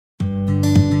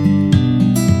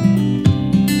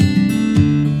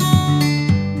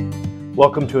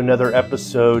Welcome to another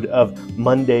episode of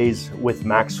Mondays with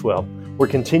Maxwell. We're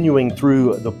continuing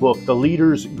through the book, The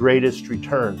Leader's Greatest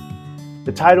Return.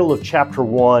 The title of chapter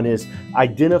 1 is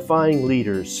Identifying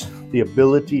Leaders, the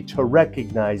Ability to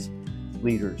Recognize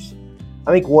Leaders.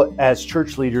 I think as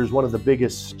church leaders, one of the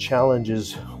biggest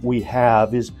challenges we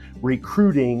have is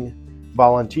recruiting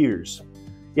volunteers.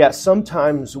 Yeah,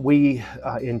 sometimes we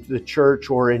in the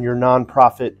church or in your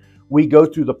nonprofit, we go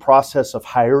through the process of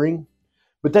hiring,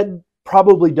 but that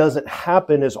probably doesn't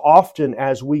happen as often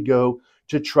as we go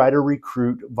to try to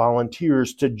recruit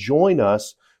volunteers to join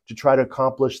us to try to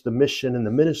accomplish the mission and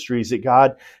the ministries that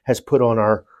God has put on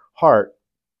our heart.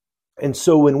 And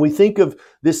so when we think of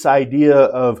this idea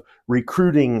of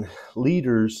recruiting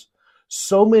leaders,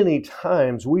 so many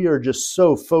times we are just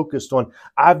so focused on,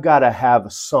 I've got to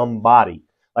have somebody,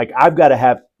 like I've got to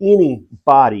have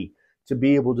anybody to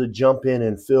be able to jump in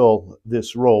and fill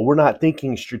this role. We're not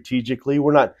thinking strategically.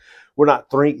 We're not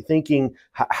thinking,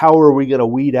 how are we going to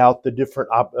weed out the different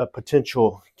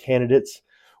potential candidates?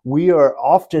 We are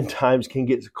oftentimes can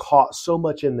get caught so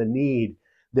much in the need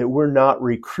that we're not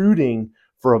recruiting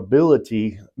for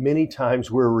ability. Many times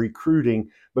we're recruiting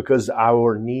because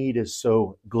our need is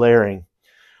so glaring.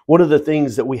 One of the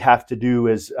things that we have to do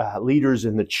as leaders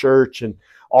in the church and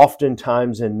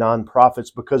oftentimes in nonprofits,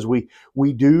 because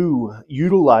we do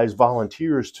utilize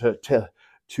volunteers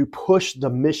to push the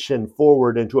mission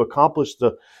forward and to accomplish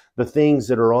the things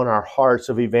that are on our hearts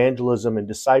of evangelism and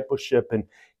discipleship and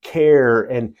care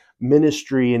and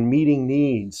ministry and meeting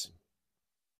needs,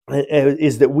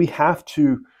 is that we have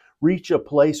to reach a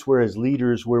place where as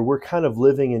leaders where we're kind of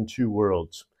living in two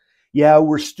worlds. Yeah,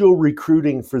 we're still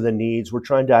recruiting for the needs. We're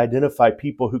trying to identify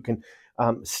people who can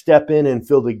step in and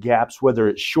fill the gaps, whether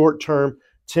it's short-term,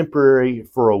 temporary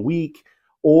for a week,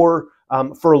 or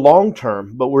for long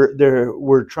term, but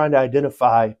we're trying to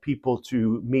identify people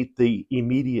to meet the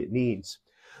immediate needs.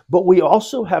 But we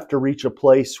also have to reach a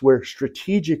place where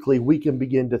strategically we can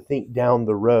begin to think down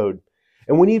the road.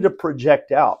 And we need to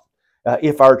project out.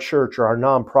 If our church or our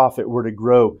nonprofit were to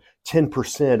grow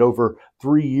 10% over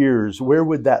 3 years, where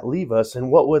would that leave us?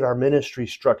 And what would our ministry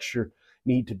structure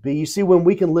need to be? You see, when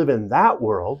we can live in that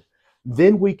world,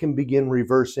 then we can begin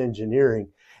reverse engineering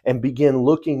and begin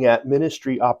looking at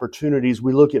ministry opportunities.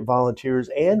 We look at volunteers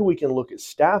and we can look at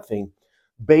staffing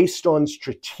based on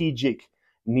strategic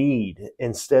need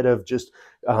instead of just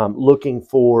looking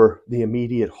for the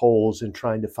immediate holes and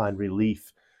trying to find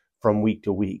relief from week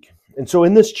to week. And so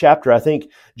in this chapter, I think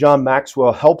John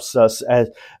Maxwell helps us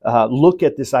look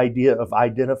at this idea of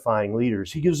identifying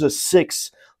leaders. He gives us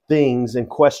 6 things and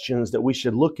questions that we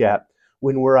should look at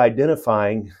when we're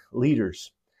identifying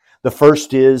leaders. The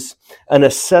first is an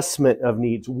assessment of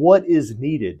needs. What is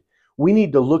needed? We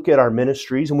need to look at our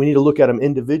ministries and we need to look at them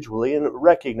individually and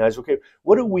recognize, okay,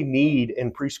 what do we need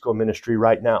in preschool ministry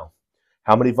right now?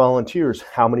 How many volunteers?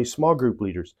 How many small group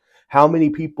leaders? How many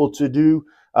people to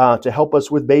help us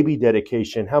with baby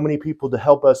dedication? How many people to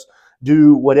help us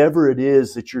do whatever it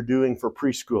is that you're doing for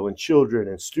preschool and children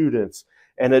and students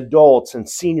and adults and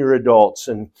senior adults?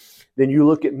 And then you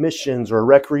look at missions or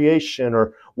recreation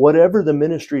or whatever the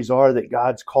ministries are that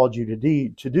God's called you to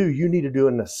do, you need to do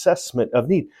an assessment of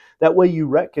need. That way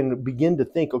you can begin to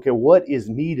think, okay, what is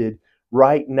needed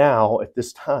right now at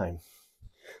this time?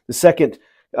 The second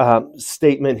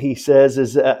statement he says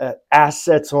is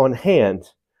assets on hand.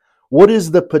 What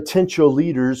is the potential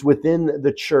leaders within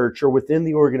the church or within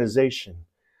the organization?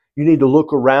 You need to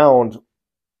look around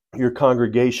your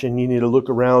congregation. You need to look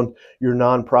around your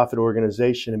nonprofit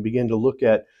organization and begin to look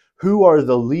at who are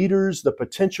the leaders, the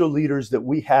potential leaders that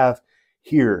we have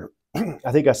here.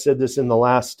 I think I said this in the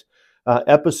last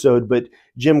episode, but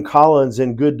Jim Collins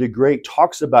in Good to Great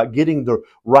talks about getting the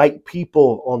right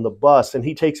people on the bus, and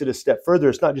he takes it a step further.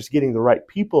 It's not just getting the right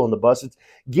people on the bus, it's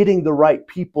getting the right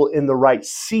people in the right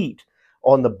seat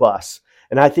on the bus.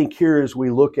 And I think here as we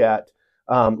look at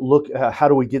how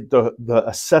do we get the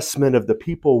assessment of the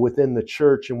people within the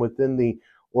church and within the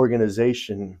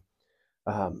organization,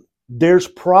 there's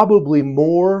probably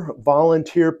more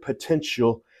volunteer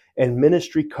potential and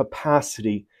ministry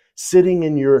capacity sitting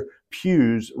in your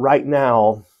pews right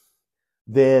now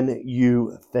than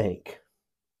you think.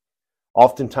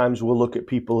 Oftentimes we'll look at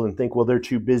people and think, well, they're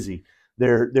too busy.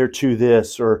 They're too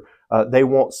this, or they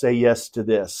won't say yes to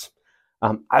this.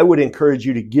 I would encourage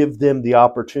you to give them the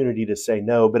opportunity to say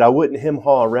no, but I wouldn't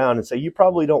hem-haw around and say, you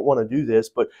probably don't want to do this,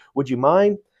 but would you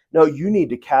mind? No, you need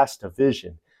to cast a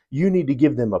vision. You need to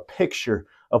give them a picture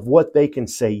of what they can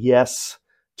say yes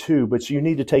to, but you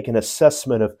need to take an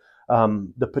assessment of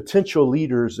the potential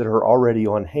leaders that are already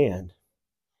on hand.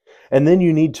 And then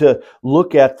you need to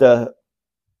look at the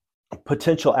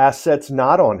potential assets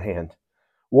not on hand?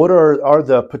 What are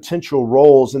the potential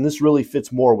roles? And this really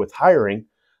fits more with hiring,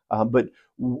 but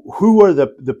who are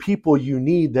the people you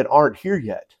need that aren't here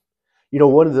yet? You know,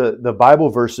 one of the Bible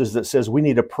verses that says we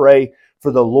need to pray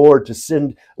for the Lord to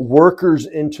send workers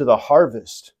into the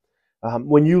harvest.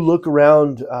 When you look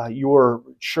around your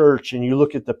church and you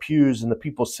look at the pews and the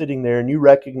people sitting there and you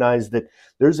recognize that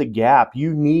there's a gap,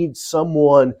 you need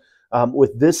someone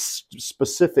with this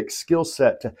specific skill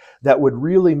set that would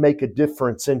really make a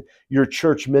difference in your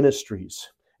church ministries.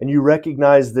 And you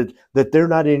recognize that they're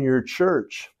not in your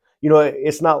church. You know,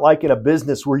 it's not like in a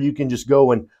business where you can just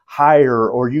go and hire,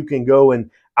 or you can go and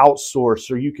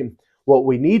outsource, or you can. What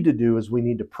we need to do is we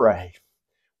need to pray.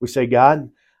 We say,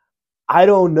 God, I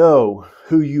don't know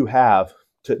who you have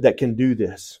that can do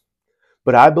this,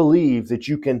 but I believe that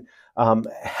you can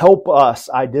help us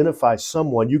identify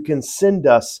someone. You can send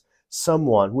us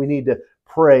someone. We need to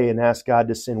pray and ask God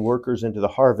to send workers into the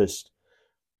harvest.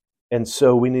 And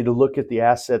so we need to look at the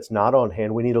assets not on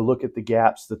hand. We need to look at the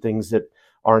gaps, the things that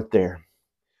aren't there.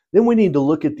 Then we need to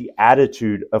look at the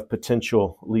attitude of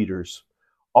potential leaders.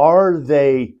 Are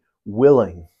they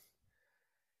willing?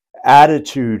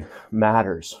 Attitude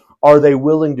matters. Are they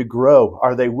willing to grow?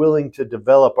 Are they willing to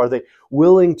develop? Are they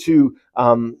willing to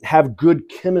have good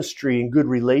chemistry and good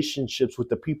relationships with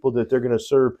the people that they're going to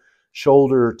serve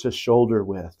shoulder to shoulder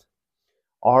with?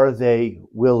 Are they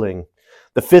willing?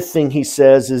 The fifth thing he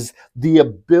says is the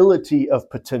ability of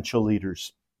potential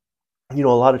leaders. You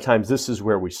know, a lot of times this is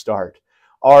where we start.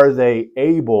 Are they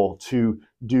able to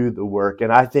do the work?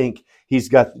 And I think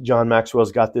John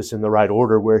Maxwell's got this in the right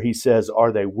order, where he says,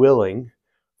 are they willing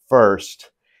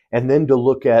first? And then to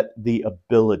look at the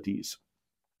abilities.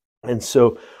 And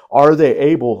so are they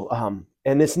able,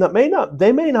 and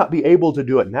they may not be able to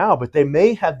do it now, but they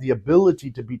may have the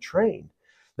ability to be trained.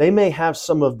 They may have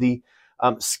some of the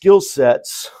skill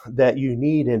sets that you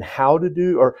need in how to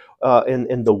do, or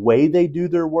in the way they do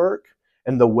their work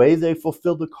and the way they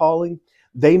fulfill the calling.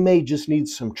 They may just need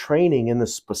some training in the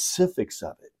specifics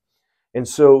of it. And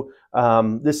so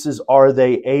this is, are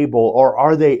they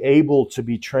able to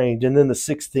be trained? And then the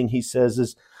sixth thing he says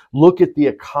is, look at the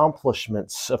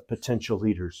accomplishments of potential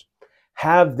leaders.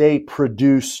 Have they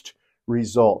produced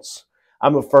results?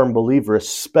 I'm a firm believer,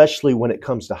 especially when it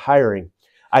comes to hiring.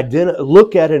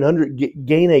 Look at and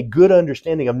gain a good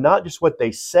understanding of not just what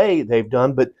they say they've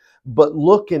done, but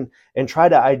look and try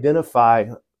to identify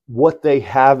what they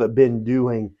have been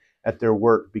doing at their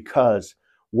work, because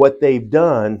what they've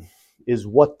done is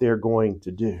what they're going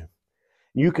to do.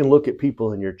 You can look at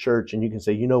people in your church and you can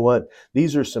say, you know what,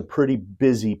 these are some pretty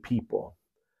busy people.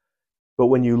 But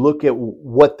when you look at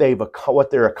what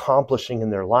they're accomplishing in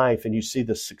their life, and you see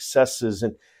the successes,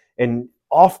 and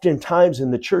oftentimes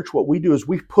in the church, what we do is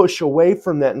we push away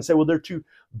from that and say, well, they're too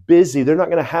busy. They're not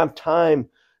going to have time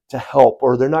to help,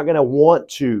 or they're not going to want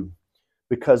to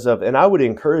because of, and I would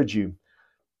encourage you,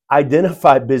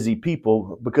 identify busy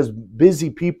people, because busy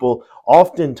people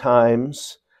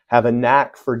oftentimes have a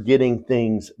knack for getting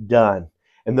things done.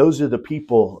 And those are the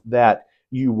people that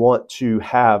you want to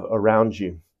have around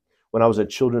you. When I was a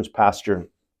children's pastor,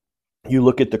 you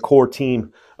look at the core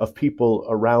team of people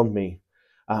around me.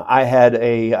 I had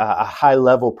a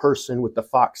high-level person with the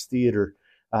Fox Theater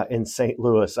in St.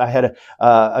 Louis. I had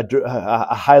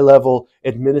a high-level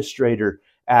administrator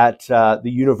at the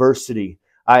university.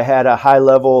 I had a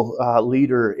high-level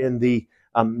leader in the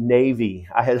Navy.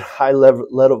 I had a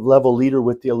high-level leader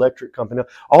with the electric company.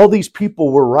 All these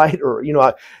people were right, or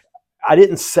I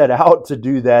didn't set out to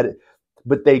do that,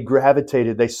 but they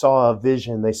gravitated. They saw a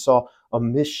vision. They saw a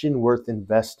mission worth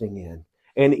investing in.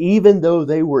 And even though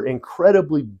they were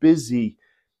incredibly busy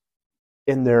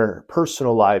in their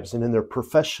personal lives and in their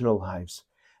professional lives,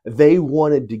 they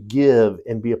wanted to give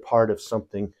and be a part of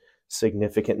something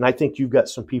significant. And I think you've got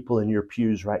some people in your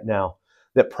pews right now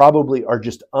that probably are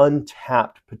just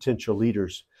untapped potential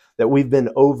leaders that we've been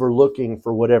overlooking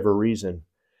for whatever reason.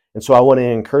 And so I want to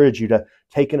encourage you to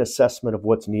take an assessment of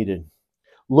what's needed.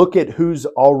 Look at who's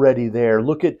already there.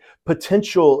 Look at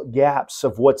potential gaps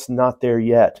of what's not there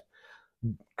yet.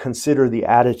 Consider the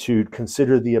attitude,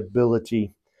 consider the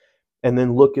ability, and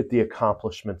then look at the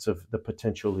accomplishments of the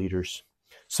potential leaders.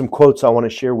 Some quotes I want to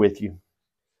share with you.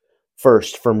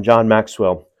 First, from John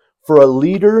Maxwell: for a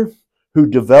leader who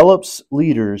develops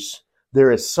leaders,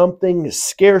 there is something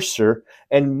scarcer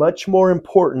and much more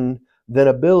important than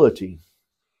ability.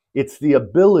 It's the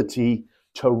ability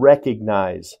to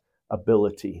recognize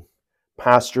ability.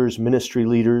 Pastors, ministry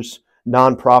leaders,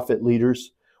 nonprofit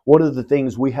leaders, one of the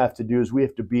things we have to do is we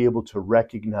have to be able to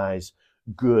recognize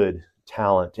good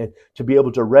talent and to be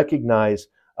able to recognize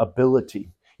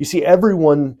ability. You see,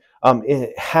 everyone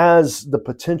It has the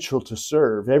potential to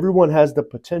serve. Everyone has the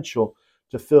potential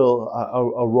to fill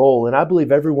a role. And I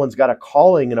believe everyone's got a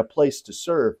calling and a place to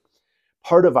serve.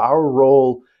 Part of our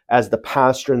role as the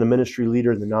pastor and the ministry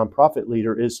leader and the nonprofit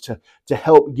leader is to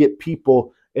help get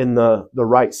people in the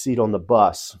right seat on the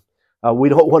bus. We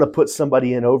don't want to put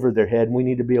somebody in over their head, and we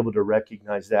need to be able to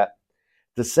recognize that.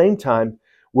 At the same time,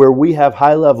 where we have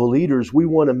high-level leaders, we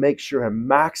want to make sure and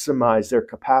maximize their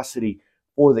capacity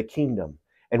for the kingdom.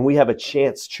 And we have a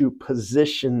chance to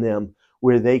position them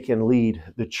where they can lead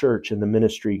the church and the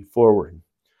ministry forward.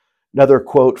 Another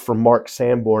quote from Mark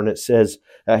Sanborn, it says,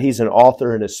 he's an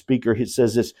author and a speaker. He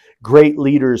says this: great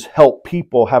leaders help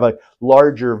people have a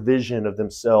larger vision of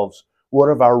themselves. One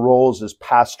of our roles as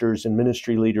pastors and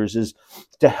ministry leaders is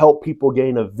to help people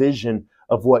gain a vision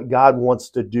of what God wants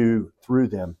to do through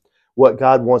them, what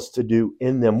God wants to do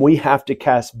in them. We have to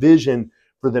cast vision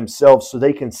for themselves so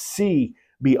they can see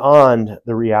beyond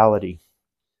the reality.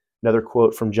 Another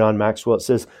quote from John Maxwell, it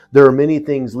says, there are many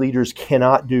things leaders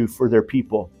cannot do for their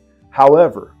people.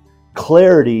 However,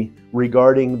 clarity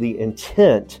regarding the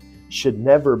intent should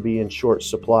never be in short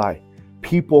supply.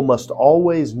 People must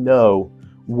always know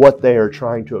what they are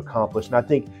trying to accomplish. And I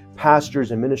think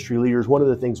pastors and ministry leaders, one of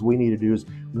the things we need to do is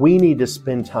we need to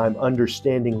spend time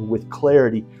understanding with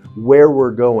clarity where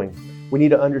we're going. We need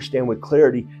to understand with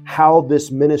clarity how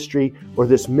this ministry or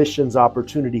this missions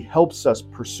opportunity helps us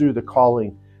pursue the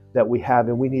calling that we have.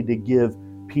 And we need to give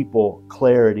people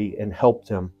clarity and help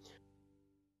them